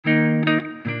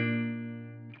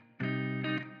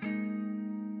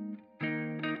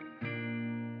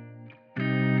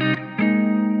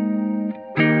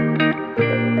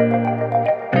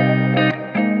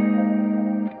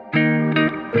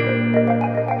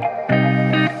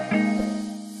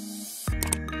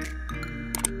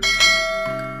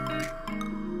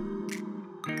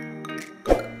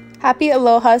Happy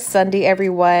Aloha Sunday,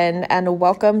 everyone, and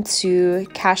welcome to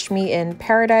Cash Me in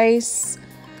Paradise.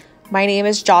 My name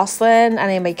is Jocelyn, and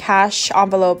I'm a cash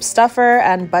envelope stuffer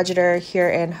and budgeter here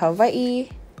in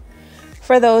Hawaii.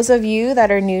 For those of you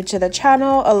that are new to the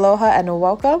channel, aloha and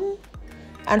welcome.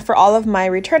 And for all of my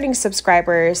returning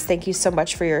subscribers, thank you so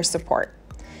much for your support.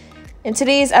 In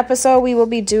today's episode, we will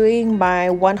be doing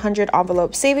my 100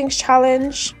 envelope savings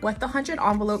challenge. What the 100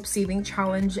 envelope saving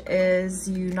challenge is,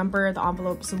 you number the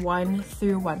envelopes 1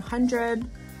 through 100.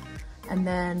 And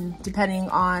then depending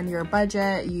on your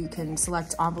budget, you can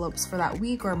select envelopes for that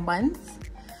week or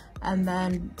month. And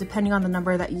then depending on the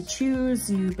number that you choose,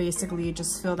 you basically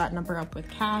just fill that number up with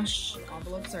cash.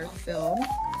 Envelopes are filled.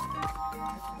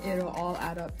 It'll all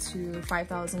add up to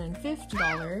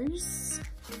 $5,050.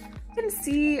 You can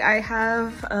see I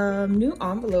have new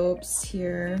envelopes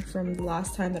here from the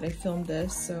last time that I filmed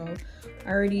this. So I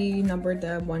already numbered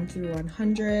them 1 through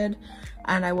 100,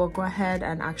 and I will go ahead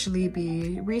and actually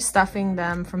be restuffing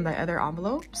them from the other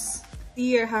envelopes.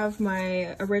 Here I have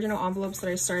my original envelopes that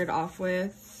I started off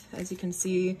with. As you can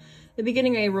see, in the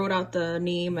beginning I wrote out the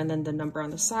name and then the number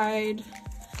on the side.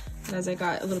 And as I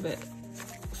got a little bit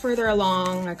further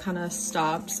along, I kind of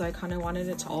stopped. So I kind of wanted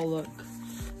it to all look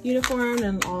uniform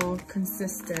and all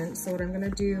consistent. So what I'm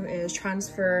gonna do is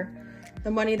transfer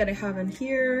the money that I have in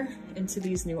here into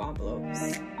these new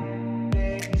envelopes.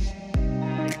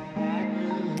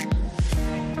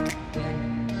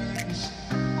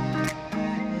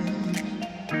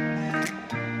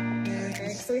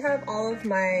 Okay, so we have all of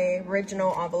my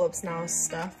original envelopes now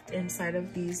stuffed inside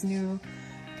of these new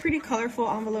pretty colorful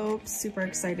envelopes. Super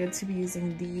excited to be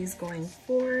using these going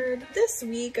forward. This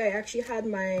week I actually had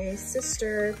my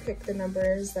sister pick the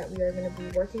numbers that we are going to be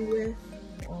working with.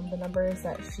 The numbers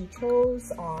that she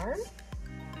chose are,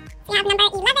 we have number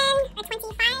 11, or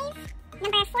 25,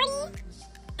 number 40,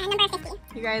 and number 50.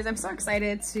 You guys, I'm so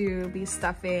excited to be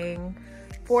stuffing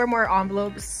 4 more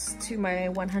envelopes to my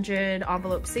 100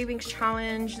 envelope savings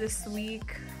challenge this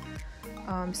week.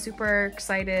 Super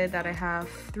excited that I have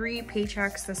 3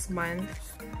 paychecks this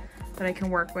month that I can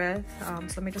work with. So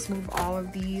let me just move all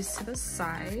of these to the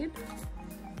side.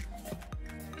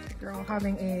 You're all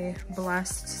having a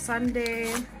blessed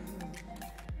Sunday.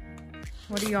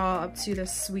 What are y'all up to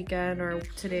this weekend or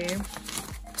today? I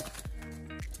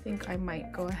think I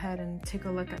might go ahead and take a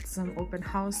look at some open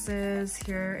houses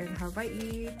here in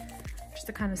Hawaii, just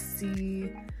to kind of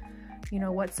see, you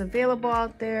know, what's available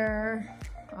out there.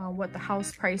 What the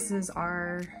house prices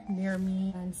are near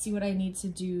me, and see what I need to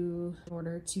do in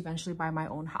order to eventually buy my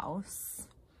own house.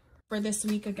 For this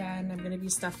week, again, I'm going to be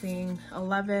stuffing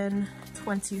 11,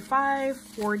 25,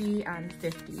 40, and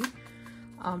 50.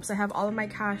 So I have all of my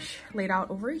cash laid out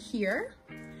over here.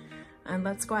 And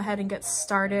let's go ahead and get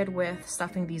started with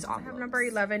stuffing these envelopes. I have number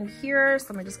 11 here, so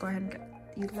let me just go ahead and get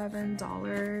 $11.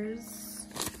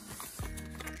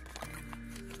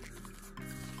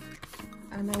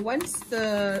 And then once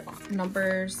the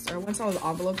numbers, or once all the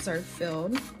envelopes are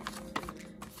filled,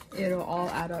 it'll all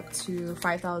add up to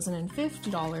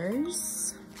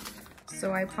 $5,050.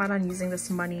 So I plan on using this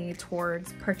money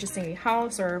towards purchasing a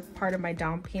house or part of my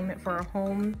down payment for a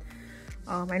home.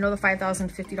 I know the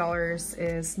 $5,050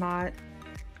 is not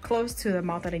close to the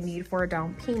amount that I need for a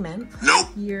down payment. Nope.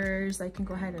 Years, I can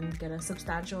go ahead and get a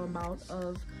substantial amount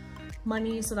of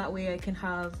money, so that way I can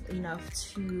have enough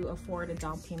to afford a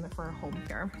down payment for a home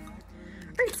here. All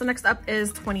right, so next up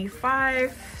is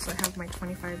 25. So I have my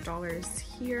 $25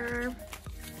 here.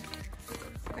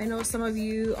 I know some of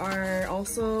you are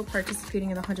also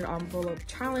participating in the 100 envelope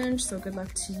challenge, so good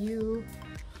luck to you.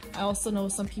 I also know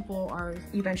some people are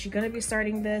eventually going to be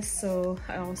starting this, so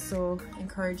I also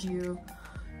encourage you,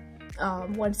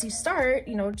 once you start,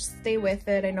 you know, just stay with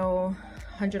it. I know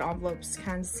 100 envelopes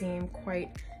can seem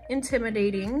quite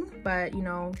intimidating, but you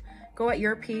know, go at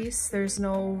your pace. There's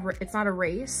no, it's not a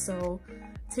race, so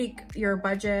take your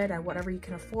budget and whatever you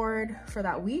can afford for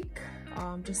that week.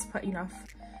 Just put enough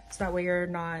so that way you're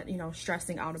not, you know,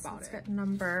 stressing out about it. Let's get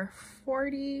number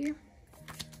 40.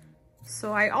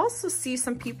 So I also see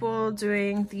some people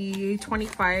doing the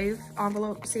 25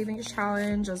 envelope savings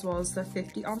challenge as well as the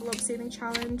 50 envelope saving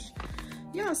challenge.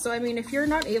 Yeah, so I mean, if you're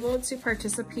not able to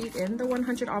participate in the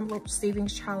 100 envelope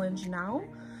savings challenge now,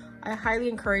 I highly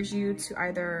encourage you to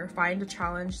either find a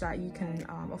challenge that you can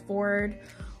afford,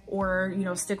 or, you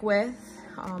know, stick with.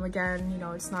 Again, you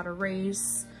know, it's not a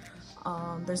race.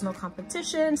 There's no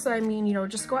competition. So, I mean, you know,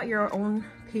 just go at your own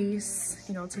pace,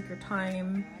 you know, take your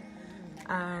time.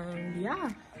 And yeah,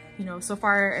 you know, so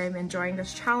far I'm enjoying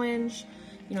this challenge.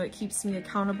 You know, it keeps me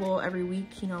accountable every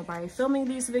week, you know, by filming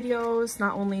these videos,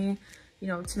 not only, you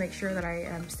know, to make sure that I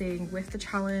am staying with the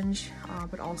challenge,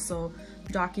 but also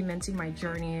documenting my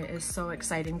journey is so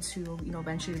exciting to, you know,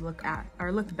 eventually look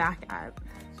back at.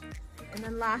 And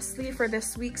then lastly, for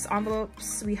this week's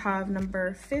envelopes, we have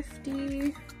number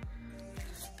 50,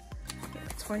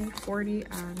 20, 40,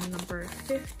 and number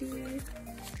 50.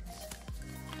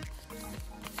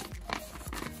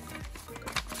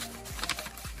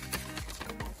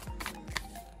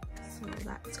 So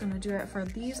that's gonna do it for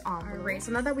these envelopes. All right,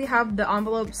 so now that we have the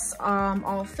envelopes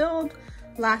all filled,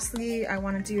 lastly, I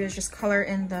want to do is just color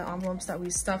in the envelopes that we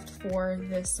stuffed for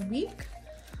this week.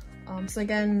 So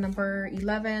again, number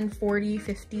 11, 40,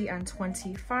 50, and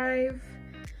 25.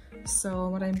 So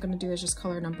what I'm gonna do is just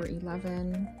color number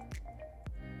 11.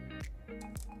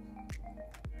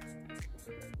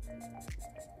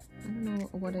 I don't know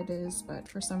what it is, but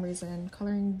for some reason,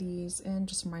 coloring these in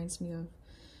just reminds me of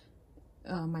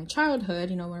my childhood,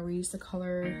 you know, where we used to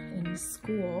color in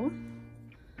school.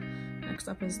 Next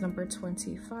up is number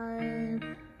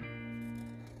 25.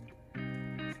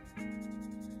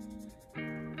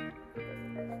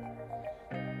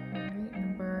 Alright,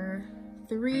 number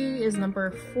 3 is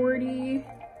number 40.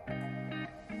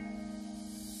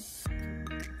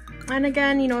 And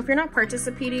again, you know, if you're not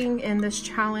participating in this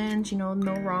challenge, you know,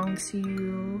 no wrong to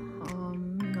you,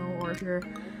 you know, or if you're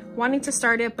wanting to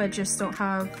start it but just don't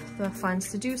have the funds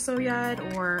to do so yet,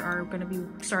 or are going to be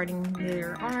starting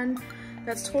later on,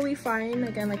 that's totally fine.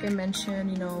 Again, like I mentioned,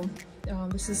 you know,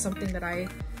 this is something that I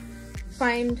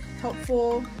find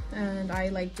helpful and I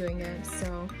like doing it.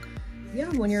 So yeah,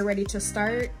 when you're ready to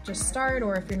start, just start.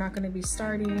 Or if you're not going to be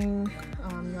starting,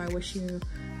 you know, I wish you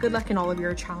good luck in all of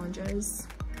your challenges.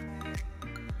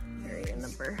 All right,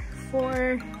 number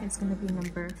 4 is going to be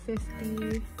number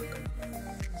 50.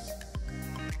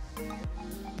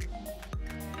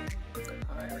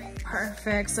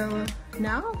 Perfect. So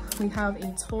now we have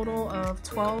a total of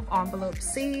 12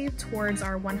 envelopes saved towards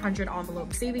our 100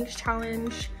 envelope savings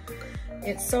challenge.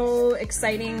 It's so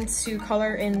exciting to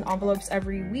color in envelopes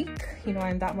every week. You know,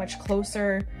 I'm that much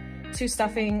closer to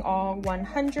stuffing all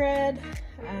 100.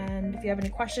 And if you have any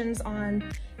questions on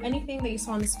anything that you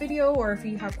saw in this video, or if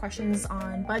you have questions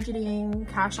on budgeting,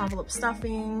 cash envelope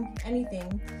stuffing,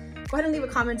 anything, go ahead and leave a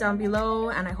comment down below,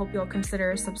 and I hope you'll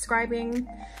consider subscribing.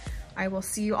 I will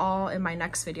see you all in my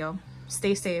next video.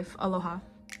 Stay safe. Aloha.